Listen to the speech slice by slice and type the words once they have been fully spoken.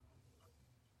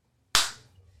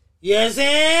Yes,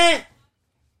 eh?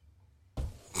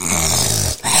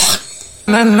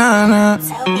 Nah.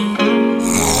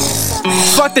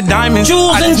 Fuck the diamonds.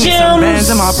 Jewels I and just need gems. some bands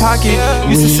in my pocket.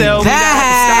 Used to sell weed, I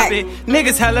had to stop it.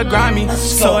 Niggas hella grimy,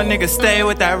 so a nigga stay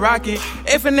with that rocket.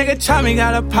 If a nigga try me,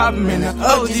 gotta pop him in the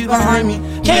OGs behind me.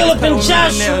 Caleb and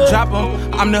Joshua. Drop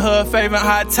him. I'm the hood favorite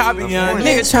hot topic, young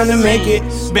nigga tryna make it.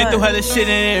 Been through hella shit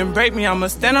and it break me. I'ma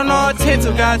stand on all 10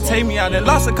 till God take me out. And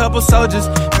lost a couple soldiers.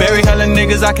 Bury hella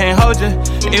niggas, I can't hold ya.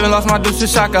 Even lost my deuce,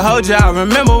 wish I could hold ya. I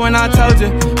remember when I told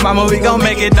ya, mama, we gon'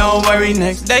 make it, don't worry.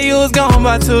 Next day you was gone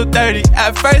by 2:30.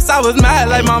 At first I was mad,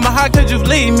 like mama, how could you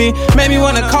leave me? Made me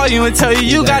wanna call you and tell you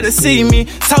you gotta see me.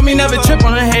 Told me never trip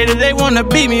on a hater, they wanna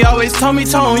beat me. Always told me,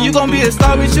 Tone, you gon' be a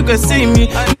star, wish you could see me.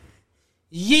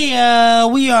 Yeah,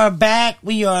 we are back.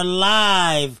 We are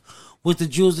live with the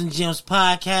Jewels and Gems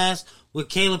podcast with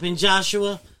Caleb and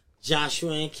Joshua.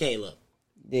 Joshua and Caleb.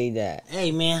 Dig that.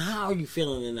 Hey, man, how are you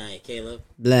feeling tonight, Caleb?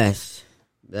 Blessed.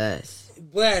 Too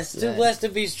blessed to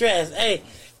be stressed. Hey,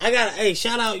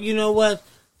 shout out, you know what,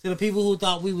 to the people who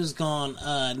thought we was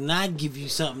gonna not give you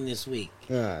something this week.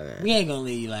 We ain't gonna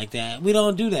leave you like that. We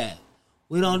don't do that.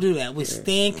 We're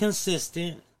staying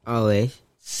consistent. Always.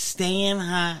 Staying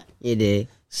hot. You did.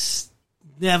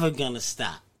 Never gonna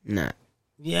stop. Nah.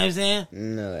 You know what I'm saying?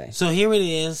 No way. So here it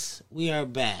is. We are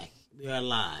back. We are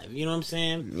live. You know what I'm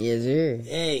saying? Yes, sir.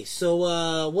 Hey,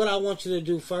 so what I want you to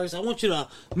do first, I want you to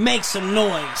make some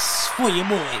noise for your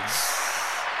boys.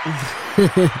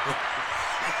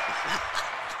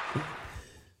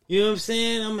 You know what I'm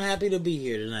saying? I'm happy to be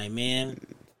here tonight, man.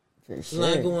 For There's a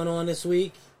lot going on this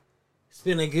week. It's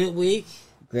been a good week.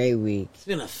 Great week. It's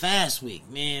been a fast week,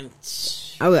 man.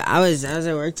 I was at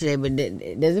work today, but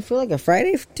does it feel like a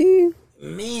Friday to you?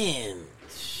 Man,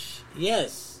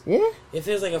 yes. Yeah? It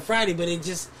feels like a Friday, but it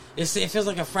feels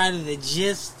like a Friday that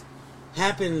just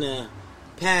happened to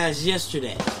pass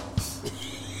yesterday.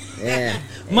 Yeah.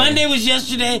 Monday was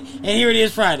yesterday, and here it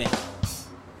is Friday.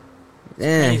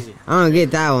 Yeah. Crazy. I don't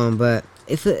get that one, but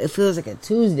it feels like a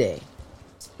Tuesday.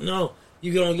 No,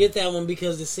 you don't get that one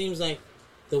because it seems like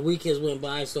the week has went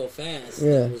by so fast.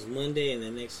 Yeah. It was Monday, and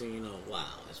the next thing you know, wow,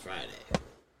 it's Friday.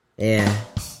 Yeah.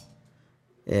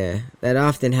 Yeah. That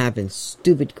often happens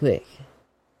stupid quick.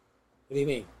 What do you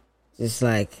mean? Just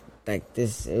like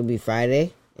this, it'll be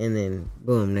Friday, and then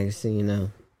boom, next thing you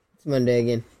know, it's Monday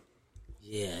again.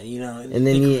 Yeah, you know. And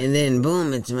then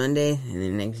boom, it's Monday, and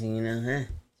then next thing you know, it's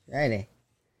Friday.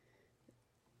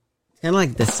 It's kind of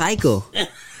like the cycle.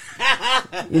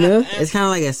 You know, it's kind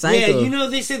of like a cycle. Yeah, you know,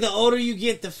 they say the older you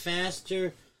get, the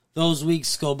faster those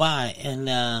weeks go by, and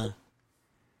I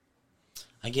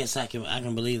guess I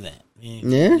can believe that.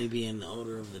 Yeah, me being the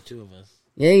older of the two of us.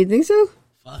 Yeah, you think so?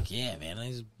 Fuck yeah, man!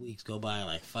 These weeks go by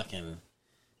like fucking.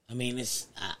 I mean, it's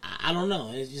I don't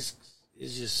know. It's just.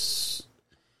 As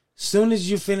soon as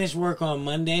you finish work on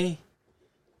Monday,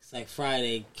 it's like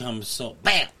Friday comes. So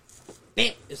bam,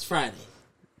 it's Friday.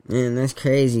 Man, that's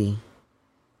crazy.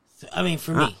 So, I mean,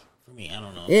 for me, I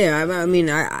don't know. Yeah, I mean,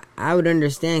 I would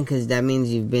understand because that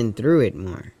means you've been through it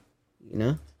more. You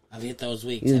know, I've hit those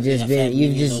weeks. You've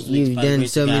done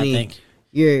so many. Thank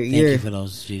you for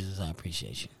those, Jesus. I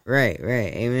appreciate you. Right.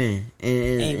 Amen.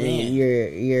 And Amen.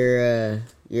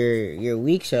 your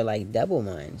weeks are like double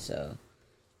mine. So,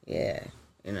 yeah,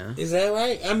 you know. Is that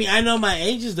right? I mean, I know my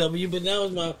age is W, but that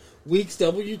was my weeks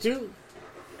W too.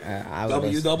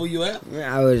 WWF.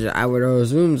 I would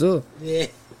assume so. Yeah.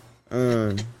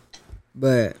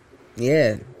 But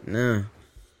yeah, no,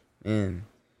 man.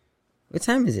 What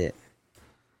time is it?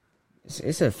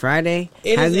 It's a Friday.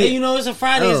 It's a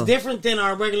Friday. Oh. It's different than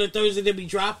our regular Thursday that we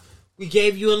drop. We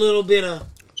gave you a little bit of.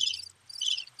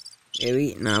 Yeah,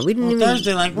 we didn't even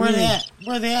Thursday. Like where they at?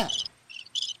 Where they at?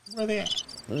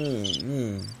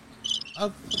 I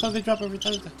thought they drop every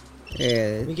Thursday.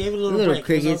 Yeah, we gave it a little break.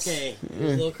 Crickets. It was okay. It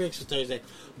was a little crickets for Thursday.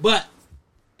 But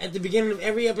at the beginning of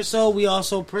every episode, we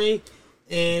also pray,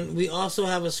 and we also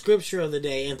have a scripture of the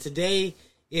day. And today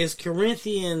is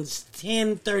Corinthians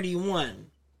 10:31.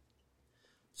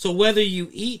 So whether you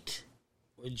eat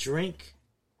or drink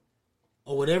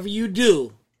or whatever you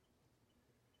do,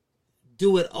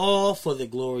 do it all for the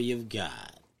glory of God.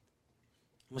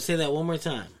 I'm going to say that one more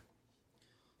time.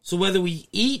 So whether we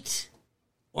eat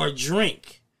or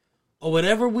drink or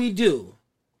whatever we do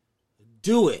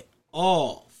it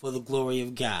all for the glory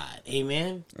of God.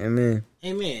 Amen? Amen.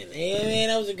 Amen. Amen.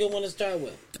 That was a good one to start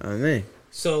with. Amen.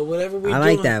 So whatever we do. I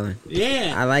like that one.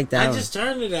 Yeah. I like that one. I just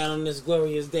turned it out on this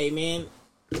glorious day, man.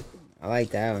 I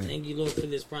like that one. Thank you, Lord, for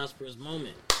this prosperous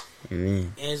moment.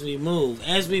 Amen. As we move,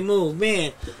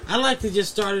 man, I like to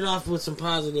just start it off with some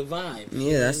positive vibes.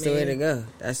 Yeah, that's the way to go.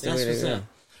 That's the way to go.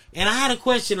 And I had a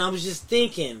question. I was just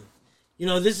thinking, you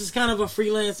know, this is kind of a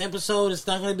freelance episode. It's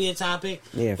not going to be a topic.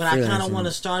 Yeah, but I kind of want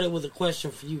to start it with a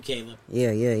question for you, Caleb.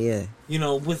 Yeah. You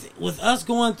know, with us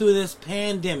going through this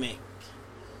pandemic,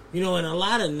 you know, and a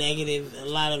lot of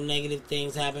negative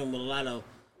things happen with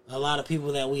a lot of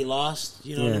people that we lost.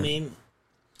 You know what I mean?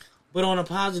 But on a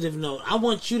positive note, I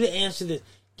want you to answer this.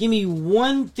 Give me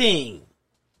one thing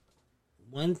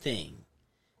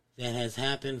that has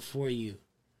happened for you,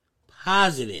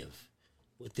 positive,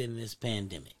 within this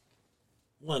pandemic.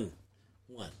 One.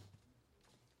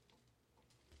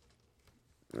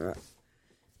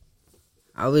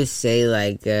 I would say,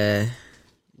 like,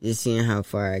 just seeing how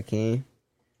far I came,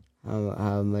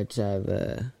 how much I've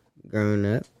grown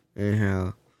up, and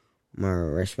how my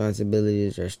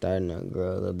responsibilities are starting to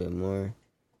grow a little bit more,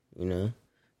 you know,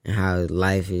 and how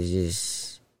life is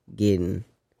just getting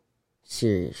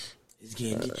serious. It's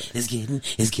getting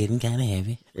kind of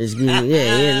heavy. It's getting,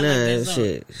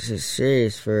 it's just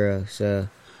serious for real. So,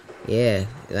 yeah,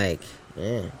 like,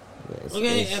 yeah.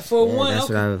 Okay, and for one, that's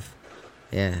what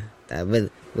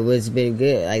but what's been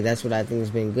good, like, that's what I think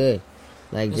has been good.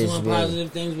 Like, what's just one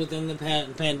positive things within the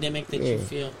pandemic that you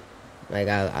feel? Like,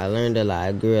 I learned a lot.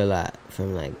 I grew a lot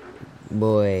from, like,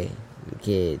 boy,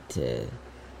 kid to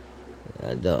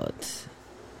adults.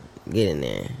 Getting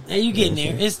there. Hey, you getting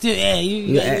there. It's still,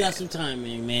 you got some time,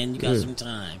 man. You got some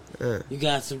time. You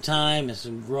got some time and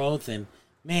some growth. And,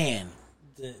 man,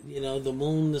 the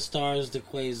moon, the stars, the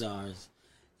quasars.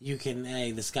 You can,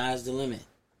 the sky's the limit.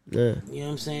 Yeah. You know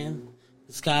what I'm saying?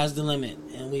 The sky's the limit.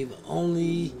 And we've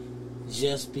only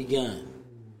just begun.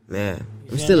 Man,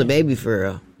 I'm still a baby for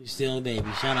real. You're still a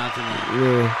baby. Shout out to that.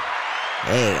 Yeah.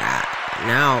 Hey,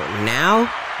 now,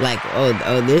 like,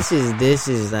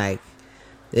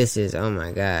 this is, oh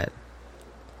my God.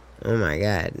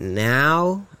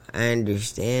 Now I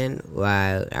understand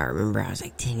why. I remember I was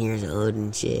like 10 years old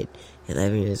and shit,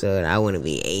 11 years old. I want to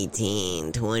be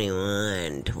 18,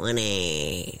 21,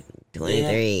 20,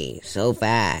 23. Yeah. So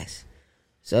fast.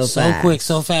 So quick,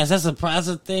 so fast. That's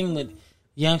a thing with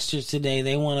youngsters today.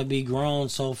 They want to be grown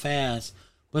so fast.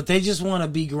 But they just want to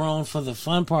be grown for the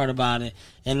fun part about it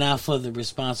and not for the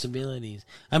responsibilities.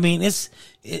 I mean, it's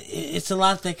a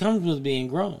lot that comes with being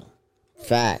grown.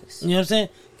 Facts. You know what I'm saying?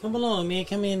 Come along, man.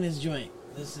 Come in this joint.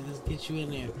 Let's get you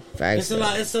in there. Facts.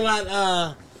 It's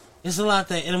a lot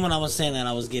that, and when I was saying that,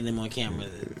 I was getting him on camera,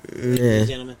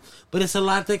 gentlemen. But it's a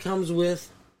lot that comes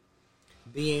with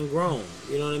being grown.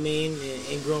 You know what I mean?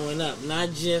 And growing up. Not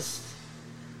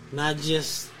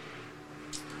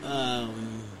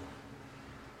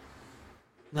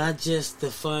just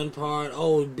the fun part,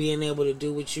 being able to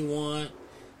do what you want,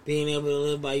 being able to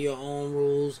live by your own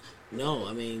rules. No,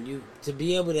 I mean, to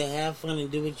be able to have fun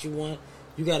and do what you want,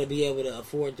 you got to be able to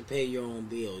afford to pay your own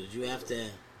bills. You have to,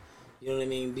 you know what I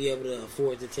mean, be able to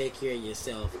afford to take care of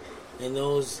yourself. And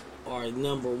those are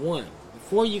number one.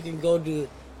 Before you can go do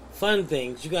fun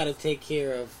things, you got to take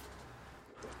care of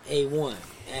A1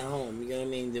 at home. You know what I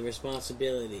mean? The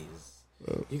responsibilities.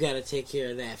 You got to take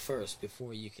care of that first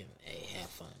before you can have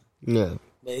fun. Yeah.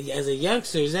 But as a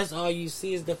youngster, that's all you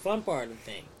see is the fun part of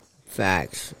things.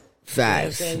 Facts. You know what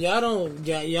I'm saying?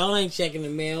 Y'all ain't checking the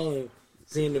mail and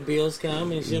seeing the bills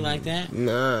come and shit like that.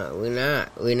 No, we're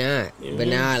not. Mm-hmm. But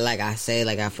now, like I say,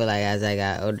 like I feel like as I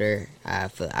got older,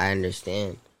 I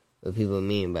understand what people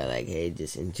mean by, like, hey,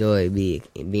 just enjoy being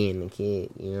a kid.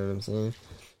 You know what I'm saying?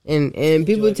 And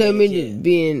people tell me to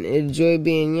enjoy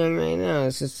being young right now.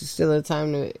 It's just still a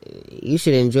time you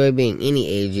should enjoy being any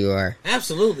age you are.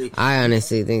 Absolutely. I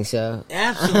honestly think so.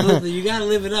 Absolutely. You gotta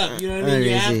live it up. You know what I mean?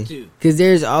 You have to. Because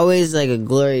there's always, like, a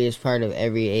glorious part of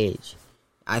every age.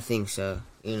 I think so.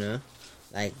 You know?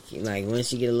 Like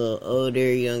once you get a little older,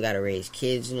 you don't gotta raise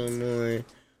kids no more.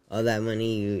 All that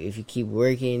money, if you keep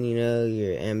working, you know,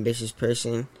 you're an ambitious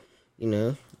person, you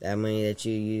know. That money that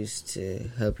you use to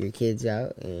help your kids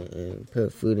out and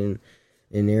put food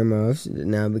in their mouths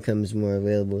now becomes more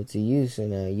available to you. So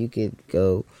now you could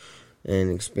go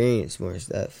and experience more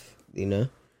stuff, you know,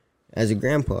 as a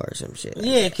grandpa or some shit.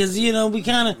 Yeah, because, you know, we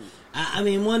kind of, I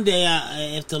mean, one day,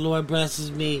 if the Lord blesses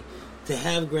me to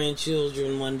have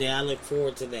grandchildren one day, I look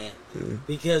forward to that. Mm-hmm.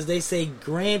 Because they say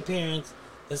grandparents,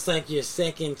 it's like your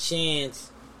second chance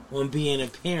on being a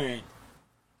parent.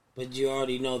 But you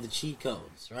already know the cheat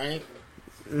codes, right?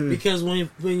 Mm. Because when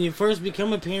you first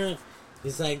become a parent,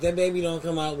 it's like that baby don't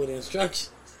come out with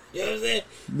instructions. You know what I'm saying?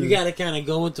 You got to kind of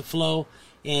go with the flow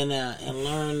and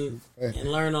learn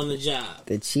on the job.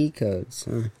 The cheat codes.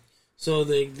 Huh? So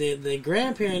the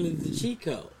grandparent is the cheat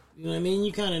code. You know what I mean?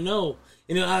 You kind of know.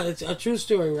 You know, it's a true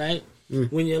story, right?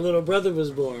 Mm. When your little brother was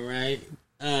born, right?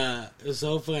 It was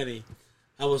so funny.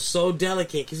 I was so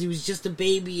delicate because he was just a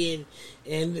baby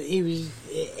and he was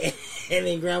and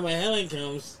then Grandma Helen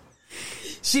comes.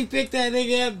 She picked that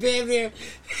nigga up, baby.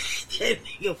 That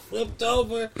nigga flipped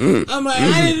over. I'm like,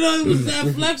 I didn't know he was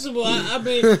that flexible.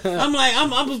 I'm like,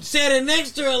 I'm standing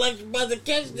next to her like about to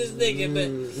catch this nigga, but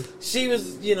she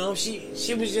was,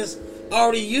 she was just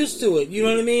already used to it. You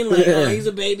know what I mean? Like, oh, he's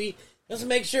a baby. Let's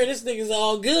make sure this nigga's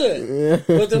all good.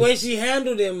 But the way she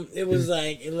handled him, it was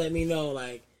like, it let me know,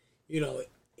 like,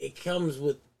 it comes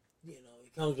with,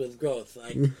 it comes with growth.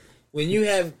 Like, when you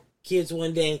have kids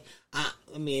one day,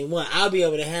 I'll be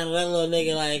able to handle that little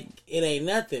nigga like it ain't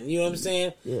nothing. You know what I'm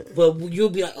saying? Yeah. But you'll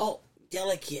be like, oh,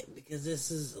 delicate, because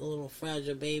this is a little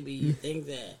fragile baby. You think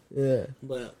that. Yeah.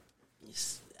 But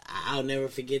I'll never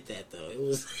forget that, though. It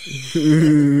was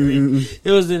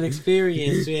it was an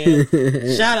experience, man.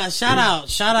 Shout out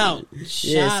to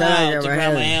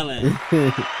Grandma Helen.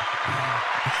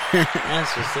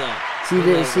 That's what's up. She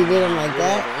did him like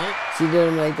that? She did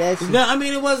him like that? No, I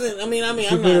mean, it wasn't... I'm not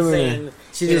saying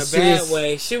in a bad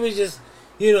way. She was just,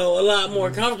 a lot more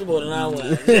comfortable than I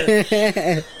was.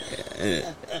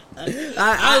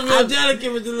 I was real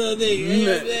delicate with the little nigga. You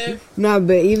know what I'm saying? No,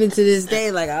 but even to this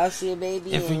day, like, I'll see a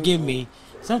baby... And forgive me.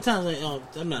 Sometimes,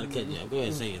 I'm not cutting you off. Go ahead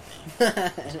and say your thing.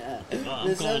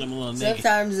 I'm calling him a little nigga.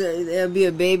 Sometimes there'll be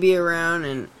a baby around,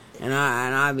 and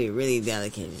I'll be really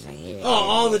delicate. Just like,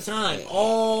 all the time.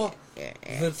 All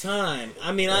the time.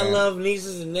 I mean, I love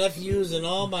nieces and nephews and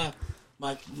all my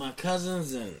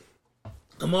cousins, and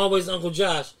I'm always Uncle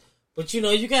Josh. But,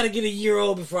 you got to get a year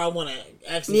old before I want to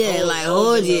actually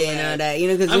hold you and all that.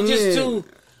 Cause I'm just too...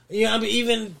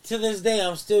 even to this day,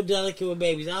 I'm still delicate with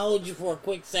babies. I hold you for a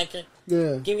quick second.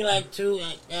 Yeah. Give me like 2.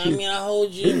 I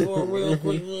hold you for a real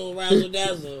quick little razzle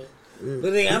dazzle.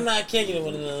 But I'm not kicking it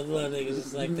with little niggas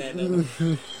just like that. No.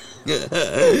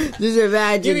 Just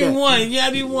imagine. Give me one. Yeah,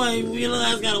 give me one. I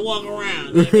just gotta walk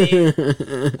around.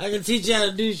 I can teach you how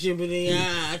to do shit, but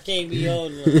I can't be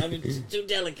holding them. I'm too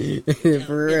delicate.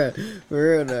 For real.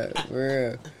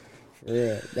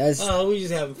 That's. Oh, we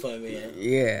just having fun, man.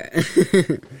 Yeah.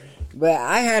 But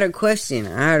I had a question.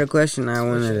 I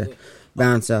wanted to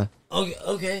bounce off.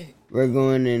 Okay. We're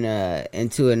going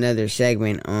into another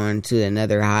segment onto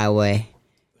another highway.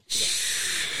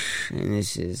 And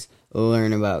this is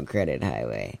Learn About Credit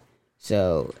Highway.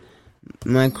 So,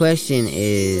 my question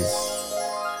is,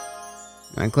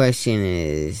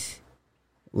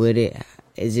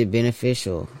 is it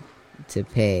beneficial to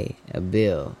pay a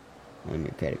bill on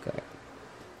your credit card?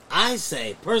 I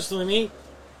say absolutely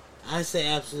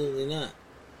not.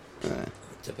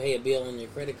 To pay a bill on your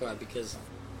credit card, because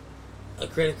a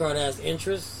credit card has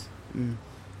interest. And,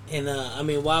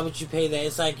 why would you pay that?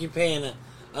 It's like you're paying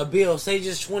a bill, say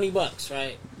just $20,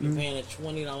 right? You're paying a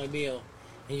 $20 bill,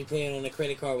 and you pay it on a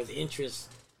credit card with interest.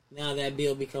 Now that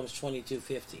bill becomes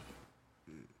 $22.50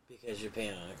 because you're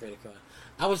paying on a credit card.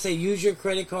 I would say use your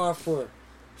credit card for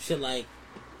shit like,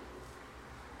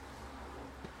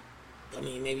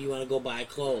 maybe you want to go buy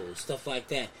clothes, stuff like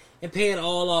that, and pay it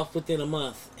all off within a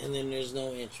month, and then there's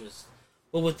no interest.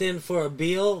 But for a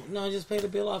bill, no, just pay the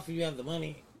bill off if you have the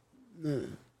money.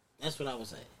 That's what I would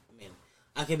say.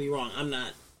 I could be wrong. I'm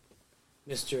not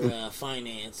Mr.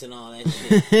 Finance and all that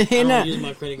shit. I don't use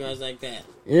my credit cards like that.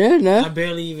 Yeah, no. I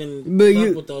barely even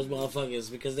fuck with those motherfuckers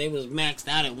because they was maxed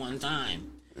out at one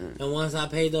time. And once I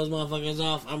paid those motherfuckers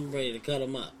off, I'm ready to cut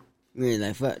them up. Yeah,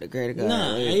 like fuck the credit card.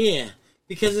 Nah, yeah.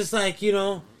 Because it's like,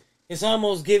 it's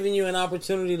almost giving you an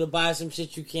opportunity to buy some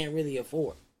shit you can't really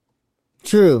afford.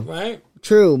 True. Right?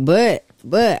 True, but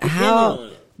how...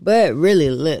 But really,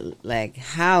 like,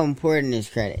 how important is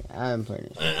credit? How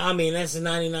important is credit? That's a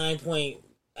 99 point...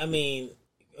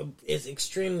 it's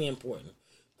extremely important.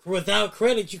 Without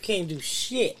credit, you can't do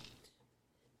shit.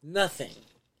 Nothing.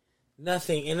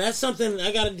 And that's something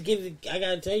I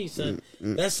gotta tell you, son.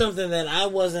 That's something that I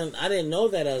didn't know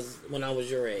that when I was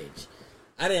your age.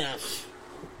 I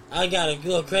got a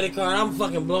good credit card. I'm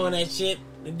fucking blowing that shit.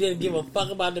 I didn't give a fuck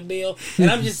about the bill.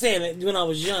 And I'm just saying that when I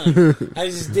was young, I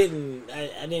just didn't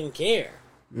care.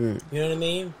 You know what I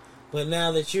mean? But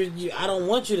now that I don't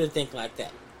want you to think like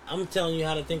that. I'm telling you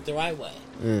how to think the right way.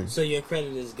 So your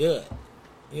credit is good.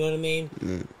 You know what I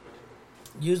mean?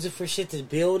 Use it for shit to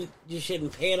build your shit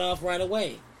and pay it off right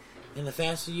away. And the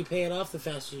faster you pay it off, the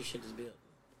faster your shit is built.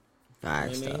 You know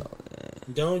what I mean?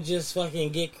 Don't just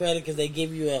fucking get credit because they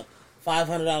give you a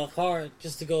 $500 card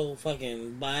just to go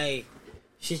fucking buy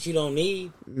shit you don't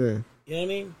need. You know what I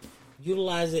mean?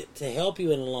 Utilize it to help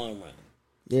you in the long run.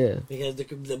 Yeah. Because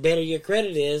the better your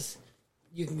credit is,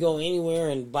 you can go anywhere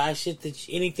and buy shit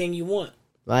anything you want.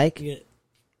 Like? A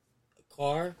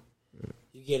car.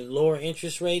 You You get lower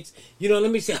interest rates. You know,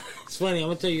 let me say, it's funny. I'm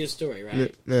gonna tell you a story,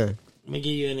 right? Yeah. Let me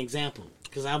give you an example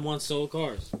because I once sold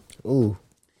cars. Ooh.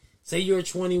 Say you're a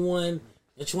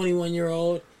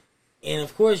 21-year-old, and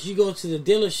of course you go to the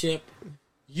dealership.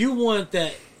 You want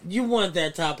that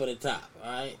top of the top,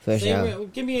 all right? For sure.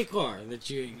 Give me a car that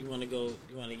you want to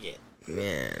get.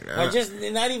 Man, Or just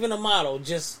not even a model,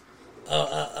 just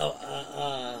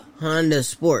Honda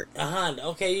Sport. a Honda.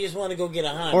 Okay, you just want to go get a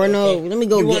Honda. Or no, okay? let me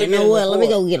go You wanna get. You know a what? Let me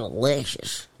Ford. go get a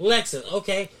Lexus. Lexus.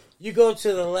 Okay, you go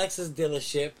to the Lexus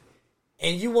dealership,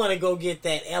 and you want to go get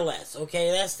that LS. Okay,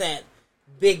 that's that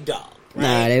big dog. Right?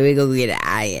 Nah, then we go get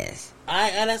an IS.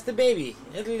 That's the baby.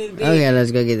 That's the little baby. Okay,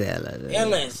 let's go get the LS.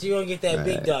 LS, you gonna get that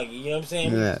big doggy. You know what I'm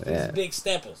saying? Yeah, These yeah. big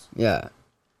steppers. Yeah.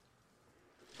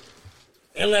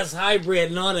 LS hybrid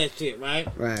and all that shit, right?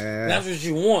 Right. That's what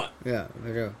you want. Yeah,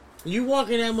 for sure. You walk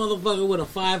in that motherfucker with a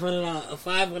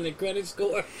 $500 credit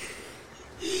score.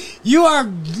 You are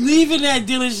leaving that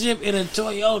dealership in a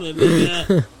Toyota,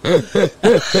 nigga.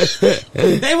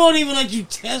 They won't even let you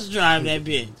test drive that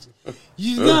bitch.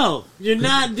 You know, you're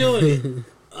not doing it.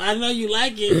 I know you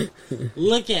like it.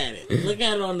 Look at it. Look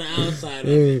at it on the outside of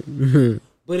it.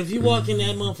 But if you walk in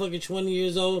that motherfucker 20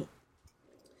 years old,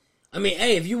 I mean,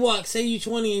 hey, if you walk, say you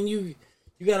 20 and you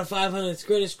got a 500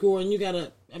 credit score and you got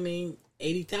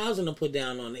 80,000 to put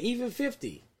down on it, even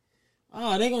 50.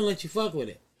 Oh, they gonna let you fuck with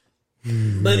it.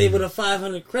 But if with a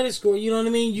 500 credit score, you know what I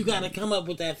mean? You gotta come up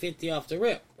with that 50 off the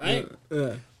rip, right?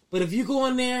 Yeah. But if you go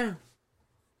in there,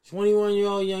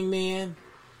 21-year-old young man,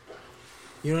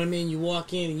 you know what I mean? You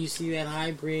walk in and you see that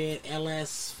hybrid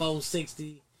LS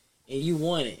 460 and you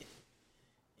want it.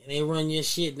 And they run your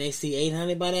shit and they see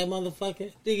 800 by that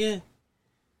motherfucker, nigga.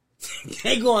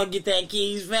 They gonna get that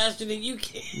keys faster than you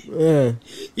can. Yeah.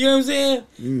 You know what I'm saying?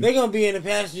 They gonna be in the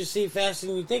passenger seat faster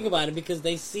than you think about it because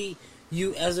they see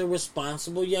you as a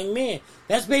responsible young man.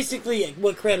 That's basically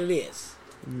what credit is.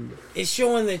 It's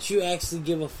showing that you actually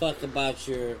give a fuck about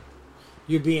your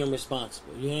being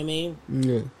responsible. You know what I mean?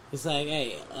 Yeah. It's like,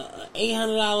 hey,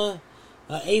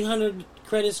 $800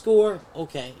 credit score.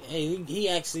 Okay, hey, he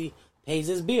actually pays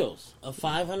his bills. A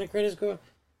 500 credit score.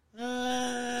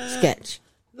 Sketch.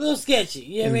 A little sketchy.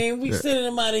 You know what I mean? We sending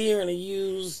him out of here in a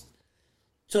used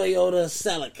Toyota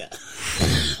Celica.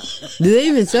 Do they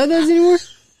even sell those anymore?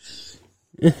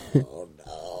 Oh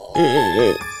no!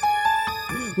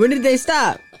 When did they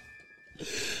stop?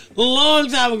 A long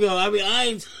time ago. I mean,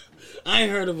 I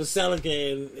ain't heard of a Celica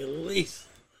in at least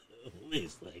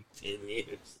like 10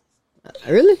 years.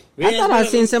 Really? I Yeah, thought I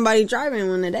seen somebody driving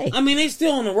one today. I mean, they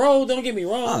still on the road. Don't get me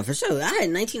wrong. Oh, for sure. I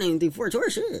had 1993 Ford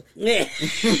Taurus, sure. Yeah.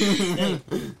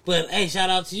 But hey, shout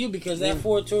out to you because that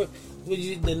Ford Taurus, the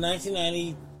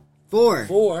 1994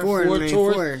 Ford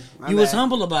Taurus, you was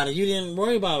humble about it. You didn't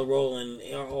worry about rolling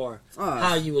or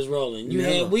how you was rolling. You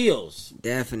had wheels.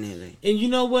 Definitely. And you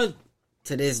know what?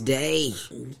 To this day.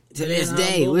 Humble.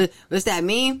 What's that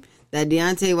meme? That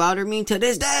Deontay Wilder meme? To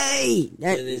this day. To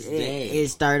this day. It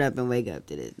start up and wake up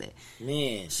to this day.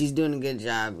 Man. She's doing a good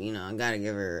job. You know, I gotta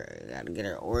get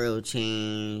her oil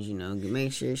change. You know,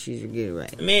 make sure she's get it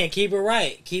right. Man, keep her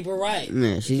right. Keep her right.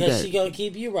 Man, she's because good. she gonna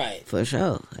keep you right. For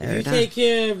sure. If you take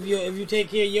care of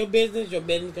your business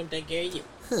gonna take care of you.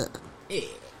 Huh.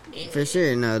 Yeah. For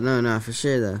sure. No, for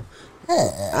sure though.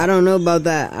 I don't know about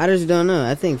that. I just don't know.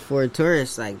 I think Ford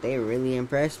Taurus, like, they really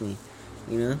impressed me.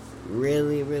 You know?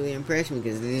 Really, really impressed me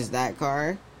because it is that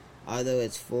car. Although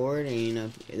it's Ford and, you know,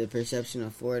 the perception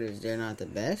of Ford is they're not the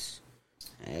best.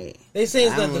 Hey, they say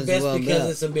it's not the best because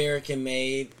it's American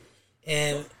made.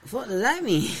 And what does that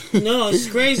mean? No, it's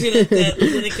crazy that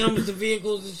when it comes to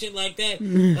vehicles and shit like that,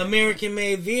 American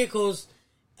made vehicles,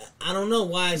 I don't know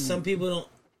why some people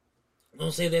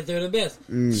don't say that they're the best.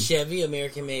 Chevy,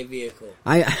 American made vehicle.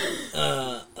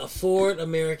 A Ford,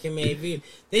 American made vehicle.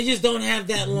 They just don't have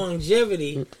that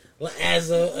longevity as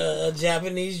a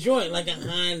Japanese joint, like a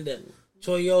Honda,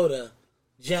 Toyota,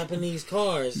 Japanese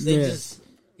cars. They just,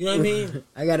 you know what I mean?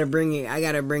 I gotta bring you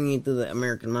through the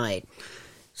American light.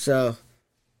 So,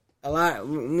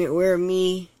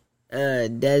 me,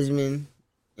 Desmond,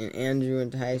 and Andrew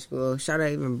went to high school. Shout out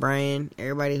even Brian,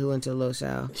 everybody who went to Los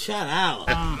Al. Shout out.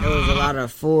 There was a lot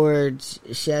of Fords,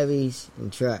 Chevys,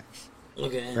 and trucks.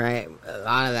 Okay. Right? A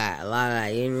lot of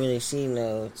that. You didn't really see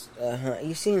no...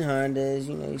 you seen Hondas,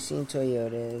 you know, you seen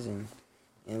Toyotas, and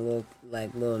little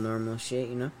normal shit,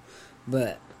 you know?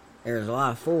 But there was a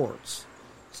lot of Fords.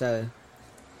 So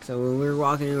when we were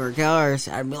walking into our cars,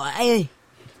 I'd be like, hey,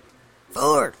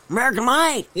 Ford, American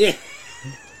Mike. Yeah.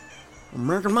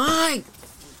 American Mike.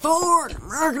 Ford,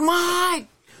 American Mike.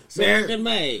 American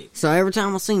made. So every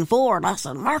time I seen Ford, I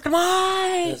said American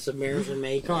made. That's American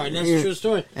made car, and that's a true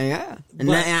story. Yeah,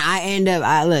 and I end up.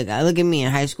 I look at me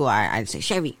in high school. I'd say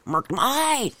Chevy, American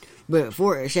made, but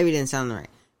Ford Chevy didn't sound right,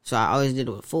 so I always did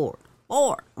it with Ford.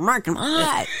 Ford, American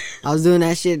made. I was doing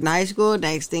that shit in high school.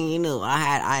 Next thing you knew,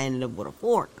 I ended up with a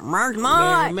Ford, American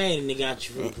made, and they got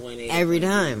you from point A. Every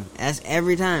time. That's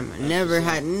every time. Never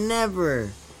has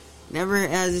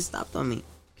it stopped on me.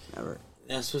 Never.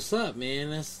 That's what's up, man.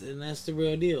 That's the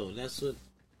real deal. That's what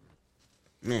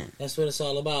it's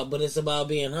all about. But it's about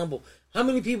being humble. How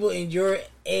many people in your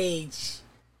age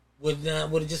would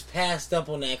have just passed up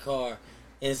on that car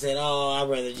and said, "Oh, I'd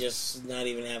rather just not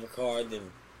even have a car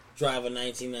than drive a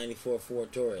 1994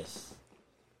 Ford Taurus"?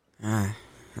 A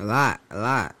lot.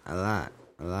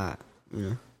 You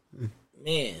know.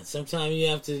 Man, sometimes you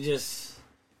have to just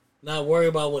not worry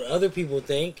about what other people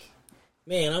think.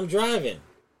 Man, I'm driving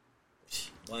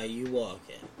while you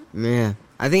walking. Yeah,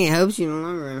 I think it helps you in the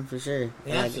long run for sure.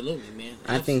 Yeah, absolutely, man.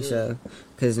 I think so.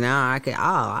 Cause now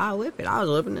I'll whip it. I was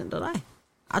whipping it today.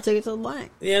 I took it to the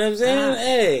bank. You know what I'm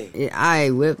saying? Yeah, I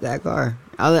whipped that car.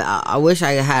 I wish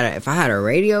I had if I had a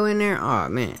radio in there. Oh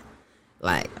man,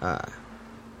 yeah.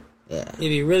 It'd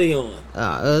be really on. It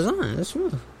was on. That's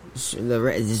smooth. Just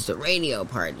the radio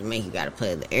part to make you gotta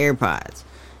play the AirPods.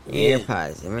 Yeah.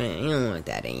 AirPods, man, you don't want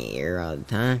that in your ear all the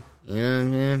time. You know what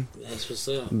I'm saying? That's what's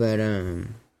up.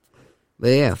 But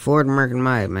yeah, Ford American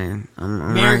made, man.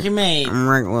 American made.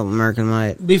 American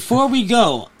made. Before we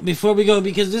go,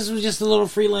 because this was just a little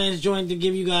freelance joint to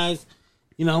give you guys,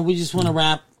 we just want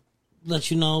to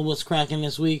let you know what's cracking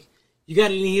this week. You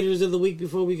got any hitters of the week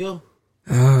before we go?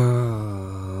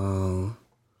 Oh.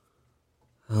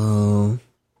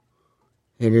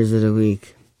 Hitters of the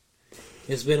week.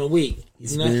 It's been a week.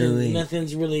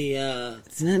 Nothing's really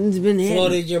nothing's been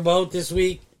floated your boat this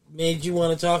week. Made you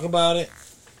want to talk about it?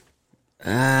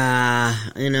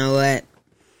 You know what?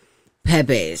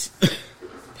 Pepe's.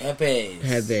 I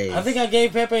think I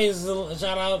gave Pepe's a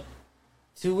shout out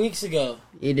 2 weeks ago.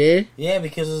 You did? Yeah,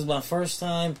 because it was my first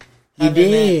time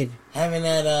having that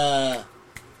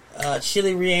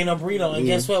chili relleno burrito. And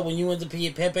guess what? When you went to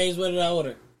Pepe's, what did I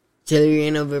order? Chili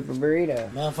relleno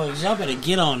burrito. Motherfuckers, y'all better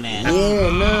get on that. Yeah,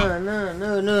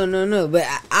 no. But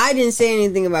I didn't say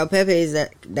anything about Pepe's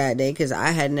that day because I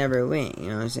had never went. You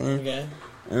know what I'm saying? Okay.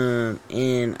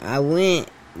 And I went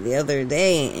the other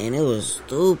day and it was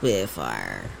stupid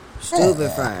fire.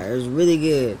 It was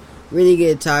really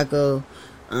good taco.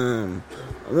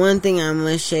 One thing I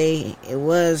must say, it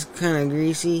was kind of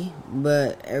greasy,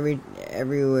 but every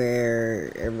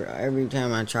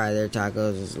time I try their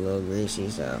tacos, it's a little greasy.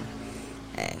 So,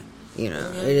 hey, it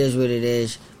is what it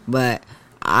is. But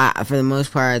for the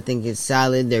most part, I think it's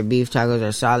solid. Their beef tacos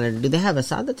are solid. Do they have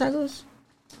asada tacos?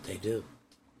 They do.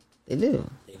 They do.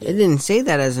 It didn't say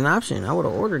that as an option. I would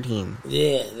have ordered him.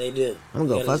 Yeah, they do. I'm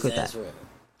gonna go fuck with that.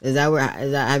 Is that?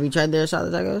 Have you tried their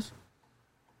asada tacos?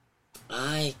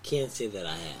 I can't say that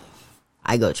I have.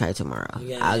 I go try tomorrow.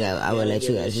 I will let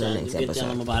you guys know next episode. Tell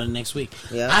them about it next week.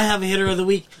 Yeah. I have a hitter of the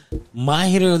week. My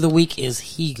hitter of the week is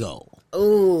Higo.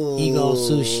 Ooh. Higo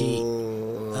Sushi.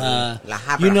 La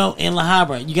Habra. In La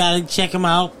Habra. You gotta check him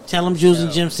out. Tell him Jules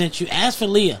and Jim sent you. Ask for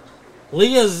Leah.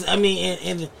 Leah's, and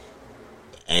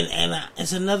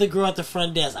it's another girl at the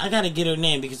front desk. I gotta get her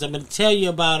name because I'm gonna tell you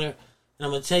about her, and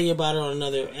I'm gonna tell you about her on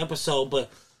another episode. But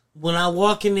when I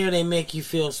walk in there, they make you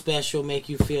feel special, make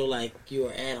you feel like you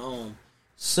are at home.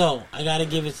 So I gotta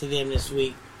give it to them this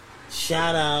week.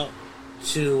 Shout out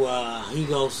to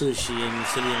Higo Sushi in the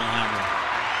city of La Habra.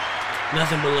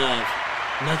 Nothing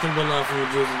but love from the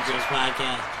Jules and Jim's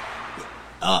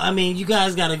podcast. You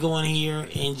guys gotta go in here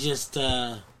and just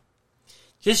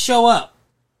show up.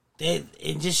 And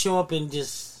just show up and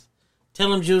just tell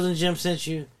them Jules and Jim sent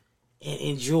you and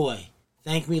enjoy.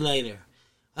 Thank me later.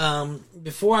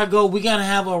 Before I go, we got to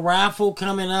have a raffle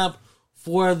coming up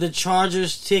for the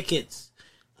Chargers tickets.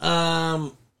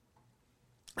 It's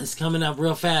coming up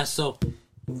real fast. So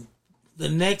within the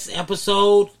next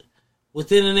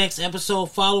episode,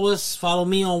 follow us. Follow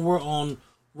me on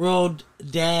World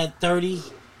Dad 30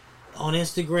 on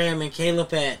Instagram and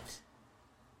Caleb at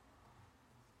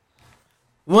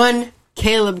One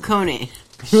Caleb Conant.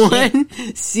 One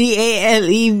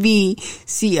CALEBCONANT.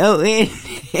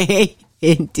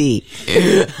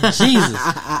 Jesus,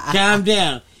 calm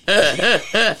down.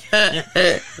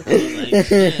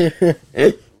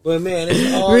 But man,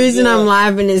 it's all the reason good. I'm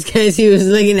laughing is because he was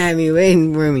looking at me,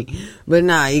 waiting for me. But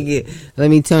nah, let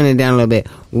me tone it down a little bit.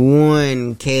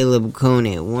 One Caleb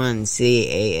Conant. One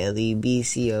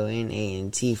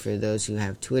CALEBCONANT. For those who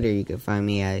have Twitter, you can find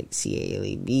me at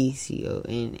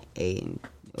CALEBCONANT.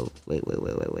 Oh, wait.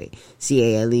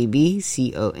 CALEBCONANT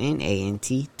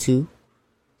 2.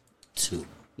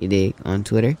 You dig? On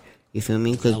Twitter. You feel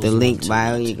me? Click the link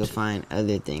bio. You can find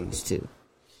other things too.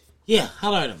 Yeah,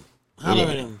 holler at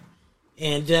him.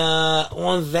 And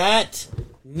on that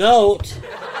note,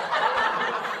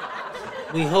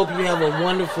 we hope you have a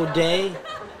wonderful day.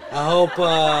 I hope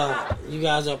you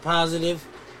guys are positive,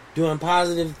 doing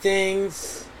positive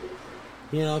things.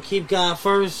 You know, keep God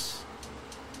first.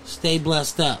 Stay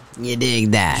blessed up. You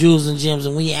dig that? Jewels and gems,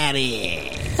 and we out of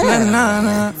here.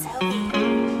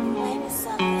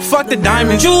 Fuck the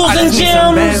diamonds. Jewels I and just need gems.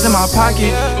 some bands in my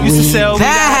pocket. Used to sell, we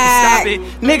gotta stop it.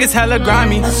 Niggas hella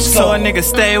grimy, so a nigga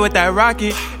stay with that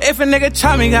rocket. If a nigga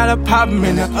try me, gotta pop him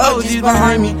in the OGs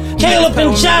behind me. Caleb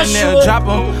and Joshua. Drop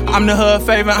him. I'm the hood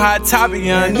favorite hot topic,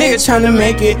 young nigga tryna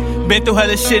make it. Been through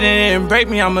hella shit and it didn't break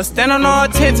me. I'ma stand on all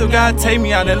 10 till God take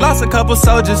me out. And lost a couple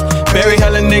soldiers. Bury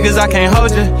hella niggas, I can't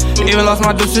hold you. Even lost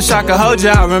my deuce, I could hold you.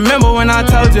 I remember when I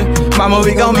told you, mama,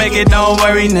 we gon' make it, don't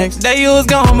worry. Next day you was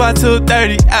gone by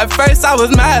 2:30. At first I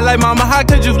was mad, like, mama, how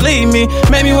could you leave me?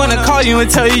 Made me wanna call you and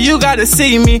tell you you gotta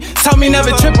see me. Told me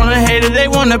never trip on a hater, they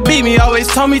wanna beat me. Always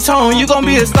told me, Tone, you gon'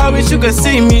 be a star, bitch, you could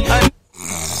see me.